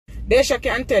Desha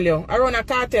can tell you, I run a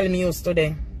Kartel me used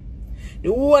today. The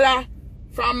whole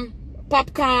from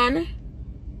Popcorn,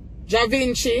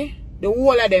 Jahvinci, the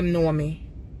whole of them know me.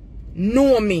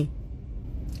 Know me.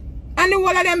 And the whole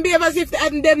of them behave as if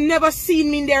they've never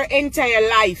seen me in their entire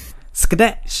life.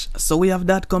 Skadash. So we have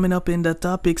that coming up in the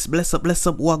topics. Bless up,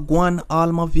 wagwan,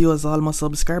 all my viewers, all my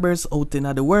subscribers out in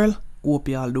the world. Hope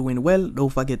you all doing well. Don't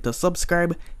forget to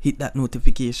subscribe, hit that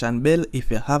notification bell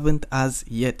if you haven't as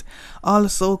yet.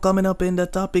 Also coming up in the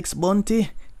topics,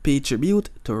 Bunty pay tribute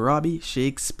to Robbie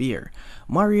Shakespeare.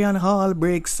 Marion Hall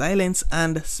breaks silence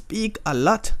and speak a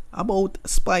lot about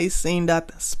Spice, saying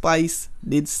that Spice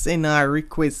did send a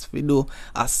request to do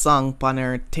a song on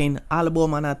her 10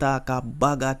 album and attack a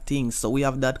bag of things. So we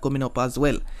have that coming up as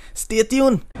well. Stay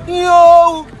tuned.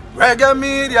 Yo, Reggae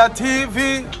Media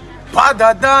TV,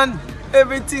 badder than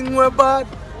everything we're bad,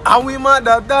 and we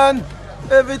madder than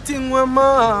everything we're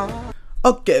mad.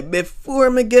 Okay, before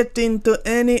me get into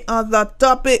any other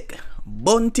topic,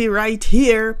 Bunty right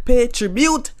here pay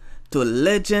tribute to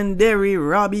legendary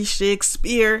Robbie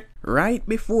Shakespeare right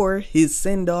before his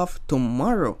send-off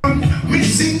tomorrow. We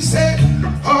sing say,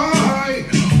 I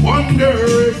wonder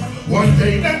if one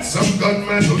day that some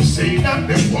gunman will say that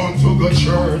they want to go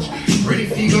church. Pray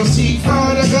figure see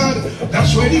Father God,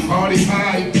 that's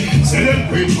 2045.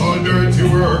 Celebrate all dirty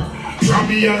work.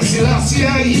 Robbie and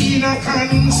Selassie in a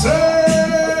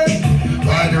concert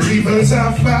by the rivers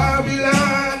of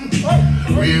Babylon,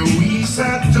 where we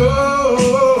sat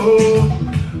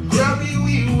Robbie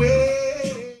we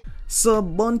wait. So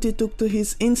Bunty took to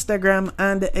his Instagram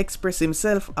and expressed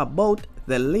himself about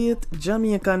the late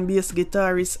Jamaican-based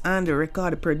guitarist and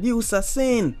record producer,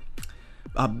 saying,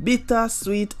 a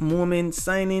bittersweet moment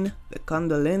signing the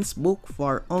condolence book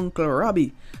for Uncle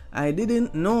Robbie. I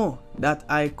didn't know that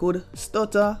I could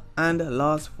stutter and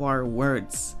lost for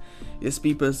words. Yes,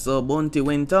 people, so Bunty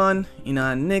went on in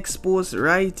our next post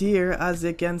right here, as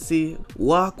you can see.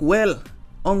 Walk well,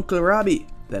 Uncle Robbie,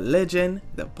 the legend,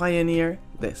 the pioneer,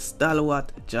 the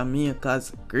stalwart,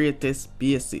 Jamaica's greatest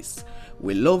bassist.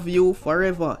 We love you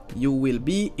forever. You will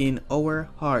be in our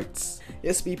hearts.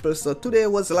 Yes, people, so today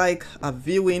was like a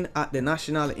viewing at the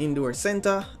National Indoor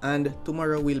Center, and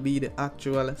tomorrow will be the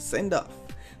actual send-off.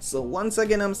 So once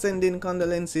again, I'm sending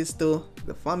condolences to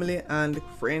the family and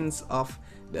friends of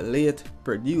the late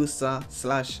producer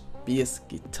slash bass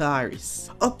guitarist.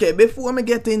 Okay, before me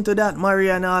get into that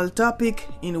Marion Hall topic,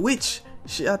 in which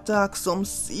she attacked some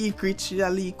secret, she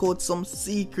leak out some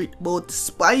secret about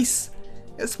Spice.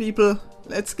 Yes, people,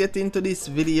 let's get into this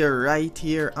video right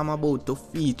here. I'm about to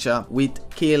feature with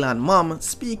Kaylan mom.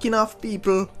 Speaking of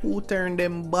people who turned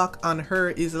them back on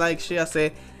her, is like she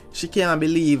say she can't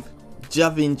believe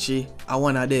Jahvinci are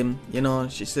one of them. You know,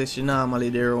 she says she normally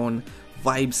their own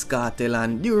Vybz Kartel,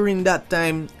 and during that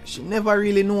time she never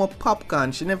really know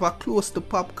Popcorn. She never close to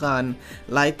Popcorn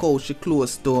like how she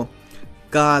close to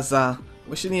Gaza.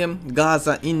 What's she name?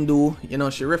 Gaza Hindu. You know,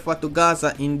 she refer to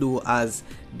Gaza Hindu as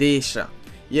Desha.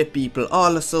 Yeah, people,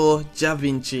 also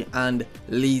Jahvinci and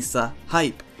Lisa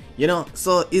Hype. You know,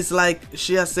 so it's like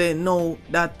she has said no,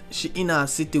 that she in a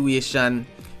situation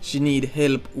she need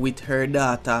help with her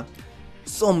daughter.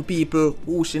 Some people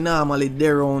who she normally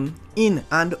their own in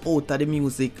and out of the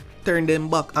music turn them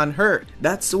back on her.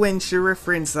 That's when she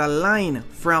referenced a line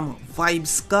from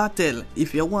Vybz Kartel.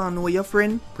 If you want to know your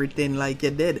friend, pretend like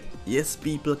you're dead. Yes,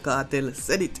 people, Kartel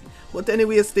said it. But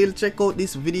anyway, still check out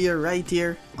this video right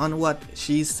here on what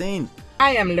she's saying.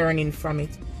 I am learning from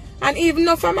it. And even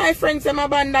though for my friends them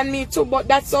abandon me too, but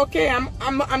that's okay.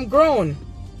 I'm grown.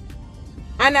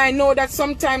 And I know that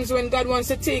sometimes when God wants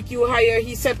to take you higher,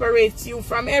 he separates you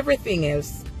from everything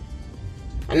else.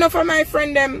 And now for my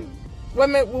friend them,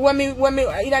 when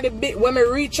me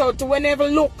reach out to whenever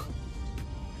look.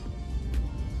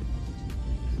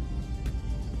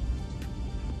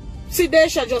 See,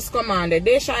 Desha just commanded.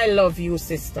 Desha, I love you,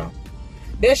 sister.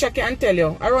 Desha can tell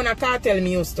you, I run a Kartel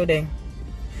me used today.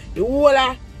 The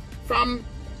whole from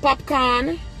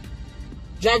Popcorn,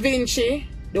 Jahvinci,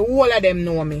 the whole of them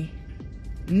know me.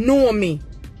 Know me.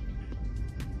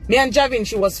 Me and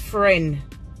Jahvinci was friend.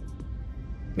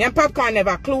 Me and Popcorn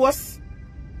never close.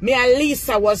 Me and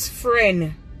Lisa was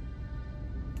friend.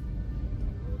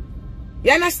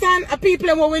 You understand? A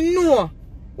people what we know,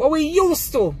 what we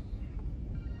used to.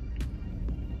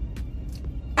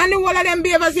 And the whole of them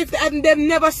behave as if they've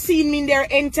never seen me in their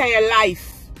entire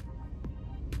life.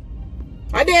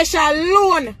 And they shall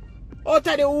alone out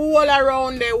of the whole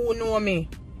around there who know me.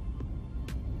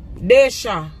 They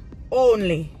shall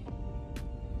only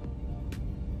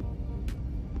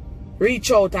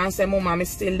reach out and say, Mama, I'm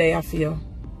still there for you.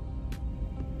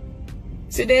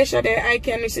 See, Desha, there, I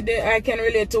can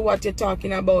relate to what you're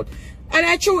talking about. And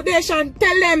I truth, Desha,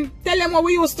 tell them what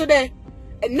we used to do.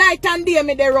 Night and day,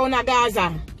 me there round a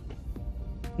Gaza.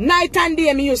 Night and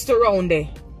day, me used to round there.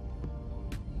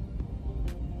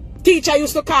 Teacher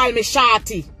used to call me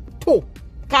Shorty, too.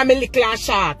 Call me little and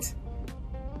short.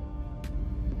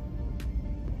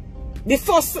 The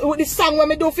song when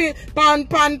me do for pan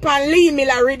Lee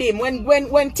Miller rhythm.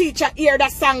 When teacher hear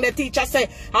that song, the teacher say,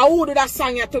 "How who do that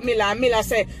song ya to Miller?" And Miller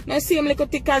say, "No see him little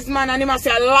thick as man," and he must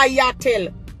say, "Liar tell."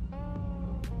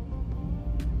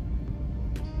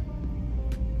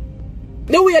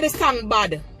 The way the song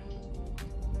bad.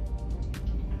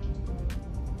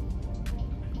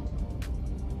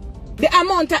 The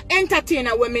amount of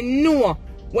entertainer when me know,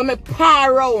 when me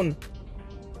par around.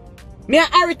 Me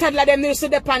and Harry Toddler them used to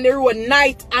dip on the road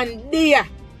night and day.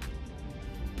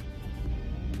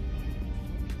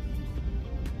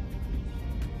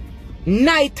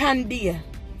 Night and day.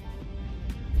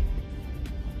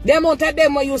 The amount of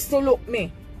them who used to look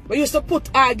me. We used to put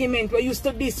argument. We used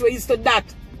to this. We used to that.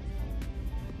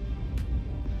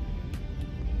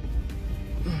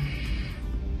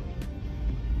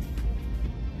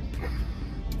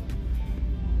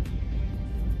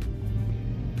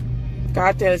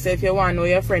 Kartel say if you want to know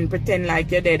your friend, pretend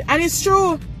like you're dead. And it's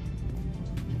true.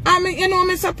 I mean, you know,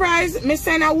 me surprised. Me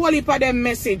send a whole heap of them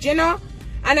message, you know.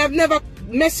 And I've never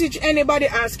messaged anybody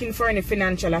asking for any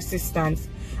financial assistance.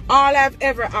 All I've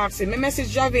ever asked him, me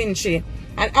message Jahvinci.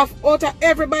 And out of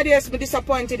everybody else, me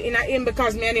disappointed in him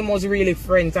because me and him was really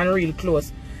friends and real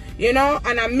close. You know,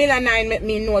 and a million nine make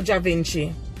me know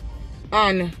Jahvinci.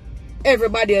 And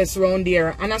everybody else around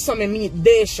there. And I saw me meet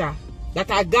Desha, that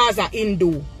a Gaza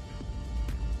Hindu.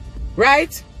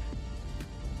 Right?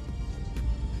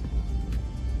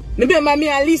 Remember me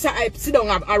and Lisa, I sit down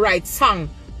and I write song.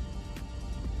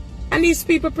 And these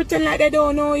people pretend like they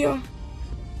don't know you.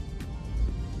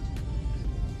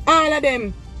 All of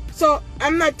them. So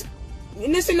I'm not,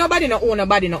 listen, nobody no owe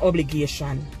nobody no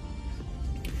obligation.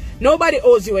 Nobody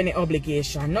owes you any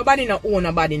obligation. Nobody no owe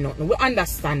nobody nothing. We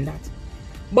understand that.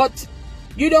 But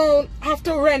you don't have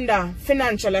to render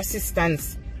financial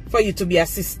assistance for you to be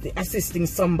assisting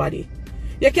somebody.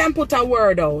 You can put a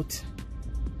word out.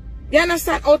 You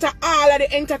understand? Out of all of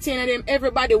the entertainers, them,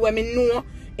 everybody when me know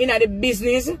in the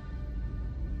business.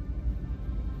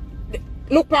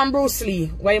 Look on Bruce Lee,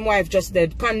 why his wife just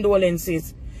dead.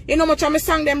 Condolences. You know how much of me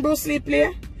song them Bruce Lee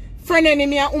play? Friend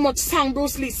enemy how much song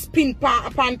Bruce Lee spin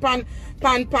pan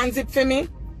zip for me?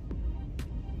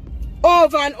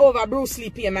 Over and over Bruce Lee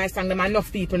play my song. Them enough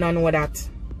people don't know that.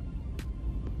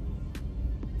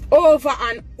 Over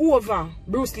and over,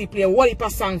 Bruce Lee play a whole heap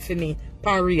of song for me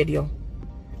per radio.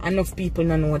 Enough people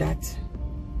don't know that.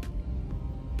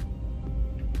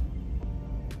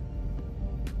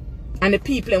 And the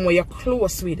people where you're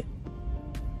close with.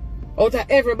 Out of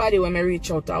everybody when I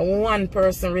reach out, one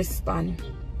person respond.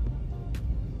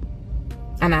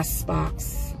 And I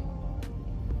sparks.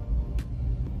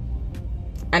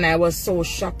 And I was so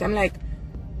shocked. I'm like,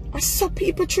 I saw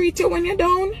people treat you when you're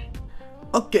down.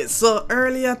 Okay, so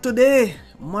earlier today,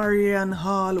 Marion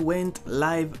Hall went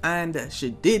live and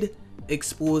she did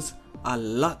expose a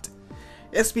lot.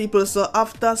 Yes, people, so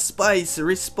after Spice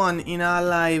respond in her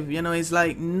live, you know, it's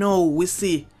like, no, we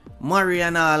see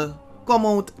Marion Hall come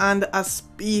out and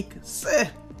speak, say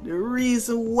the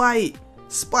reason why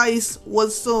Spice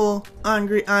was so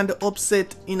angry and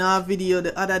upset in her video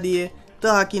the other day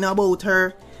talking about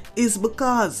her is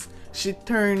because she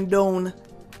turned down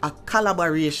a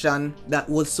collaboration that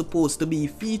was supposed to be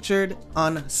featured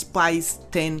on Spice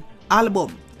 10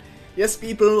 album. Yes,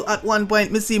 people, at one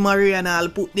point me see Marion Hall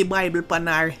put the Bible on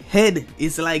her head.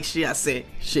 It's like she has said,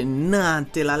 she nah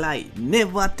tell a lie.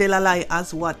 Never tell a lie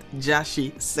as what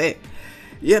Jashi said.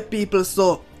 Yeah, people,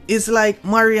 so it's like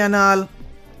Marion Hall,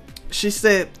 she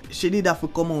said she did have to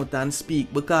come out and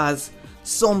speak because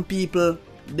some people,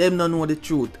 them don't know the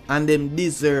truth and them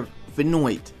deserve to know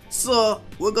it. So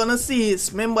we're gonna see it.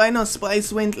 Remember, I know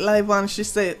Spice went live and she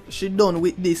said she done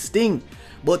with this thing.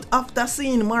 But after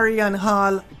seeing Marion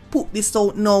Hall put this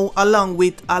out now along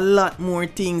with a lot more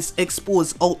things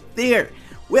exposed out there,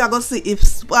 we are gonna see if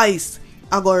Spice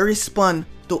are gonna respond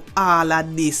to all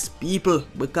of these people,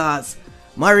 because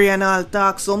Marion Hall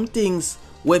talk some things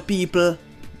where people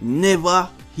never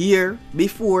hear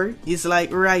before. It's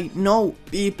like right now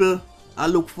people I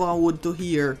look forward to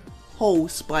hear how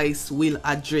Spice will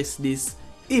address this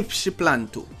if she plan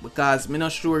to, because I'm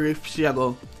not sure if she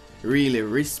go really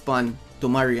respond to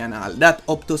Marion Hall. That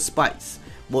up to Spice.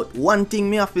 But one thing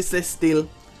me have to say still,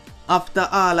 after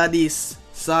all of this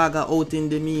saga out in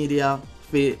the media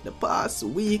for the past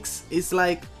weeks, it's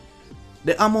like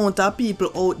the amount of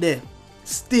people out there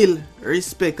still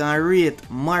respect and rate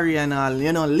Marion Hall,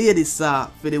 you know, ladies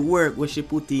for the work where she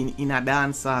put in a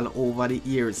dancehall over the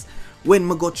years. When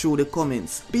me go through the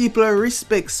comments, people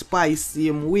respect Spice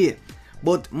same way.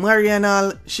 But Marion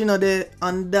Hall, she know there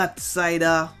on that side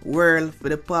of world for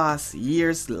the past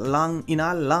years, in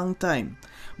a long time.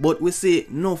 But we see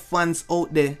no fans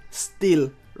out there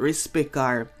still respect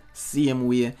her same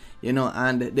way, you know,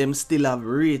 and them still have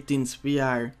ratings for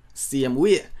her same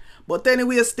way. But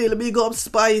anyway, still big up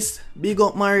Spice, big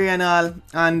up Marion Hall,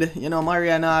 and you know,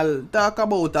 Marion Hall talk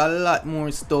about a lot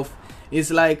more stuff. It's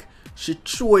like she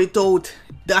throw it out,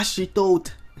 dash it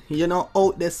out, you know,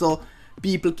 out there so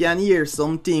people can hear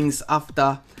some things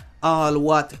after all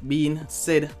what being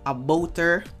said about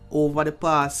her over the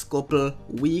past couple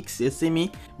weeks, you see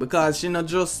me? Because she not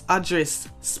just address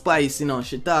Spice, you know,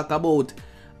 she talk about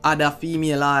other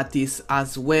female artists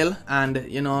as well. And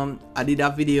you know, I did a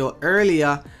video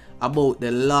earlier about the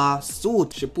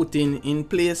lawsuit she put in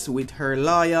place with her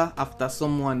lawyer after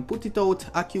someone put it out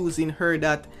accusing her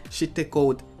that she take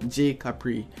out J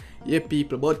Capri. Yeah,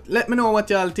 people, but let me know what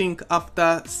y'all think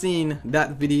after seeing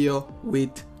that video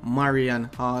with Marion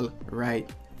Hall right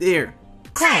there.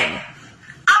 I'm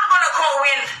gonna go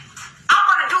in. I'm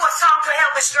gonna do a song to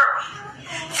help this girl.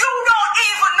 You don't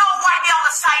even know why the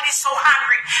other side is so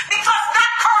hungry. Because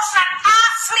that person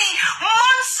asked me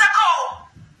months ago,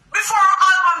 before her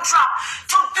album dropped,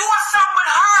 to do a song with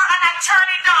her, and I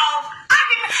turned it down.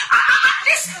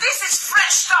 This is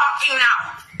fresh talking now.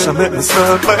 I make me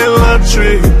start by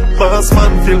lottery. Boss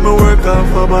man feel me work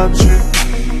off a battery.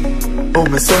 Oh,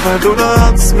 me say I do not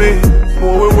ask me.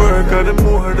 More we work the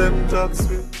more them tax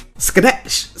me.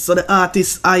 Skadash. So the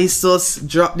artist ISOS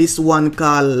dropped this one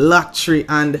called Lottery,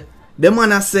 and the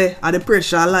man say the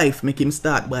pressure of life make him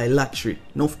start by lottery.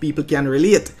 Enough people can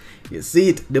relate. You see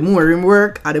it, the more him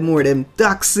work, the more them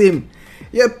tax him.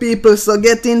 Yeah, people, so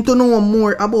getting to know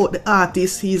more about the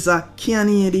artist. He's a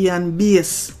Canadian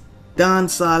based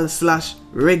dancehall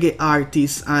 / reggae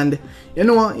artist, and you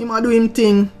know, him a do him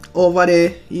thing over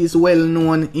there. He's well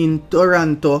known in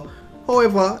Toronto.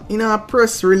 However, in a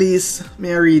press release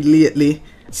me read lately,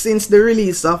 since the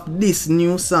release of this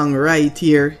new song right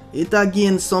here, it a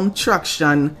gained some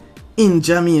traction in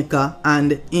Jamaica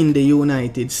and in the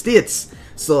United States.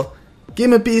 So give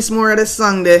me a piece more of the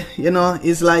song there, you know,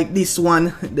 it's like this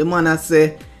one. The man a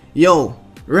say, yo,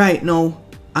 right now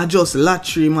I just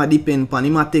lottery him a depend pan,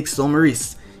 him a take some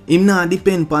risk. Him not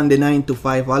depend pan the 9 to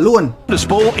 5 alone. The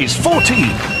score is 14.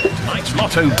 Tonight's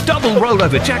lotto double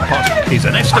rollover jackpot is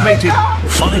an estimated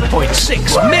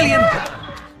 5.6 million.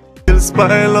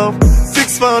 Pile up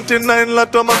 649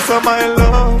 lotto max of my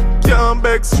love. Can't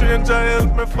beg stranger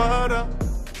help me father.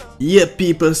 Yeah,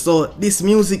 people, so this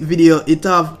music video, it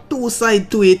have two sides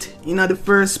to it. In the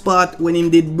first part, when him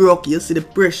did broke, you see the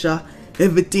pressure,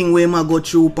 everything where him a go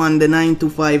through upon the 9 to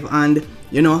 5, and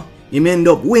you know, him end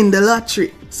up win the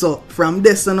lottery. So from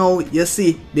this on now, you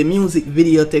see the music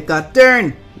video take a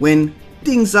turn when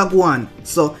things are going.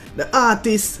 So the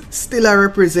artist still a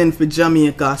represent for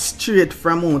Jamaica, straight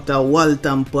from out of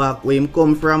Waltham Park, where him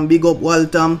come from. Big up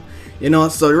Waltham. You know,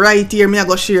 so right here, me I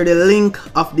go share the link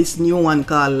of this new one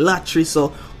called Lottery.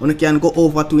 So you can go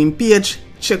over to him page,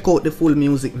 check out the full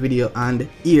music video, and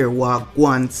hear what go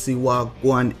on, see what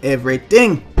go on,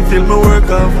 everything. Feel me work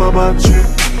off a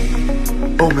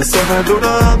battery. Oh, me say I do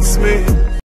not ask me.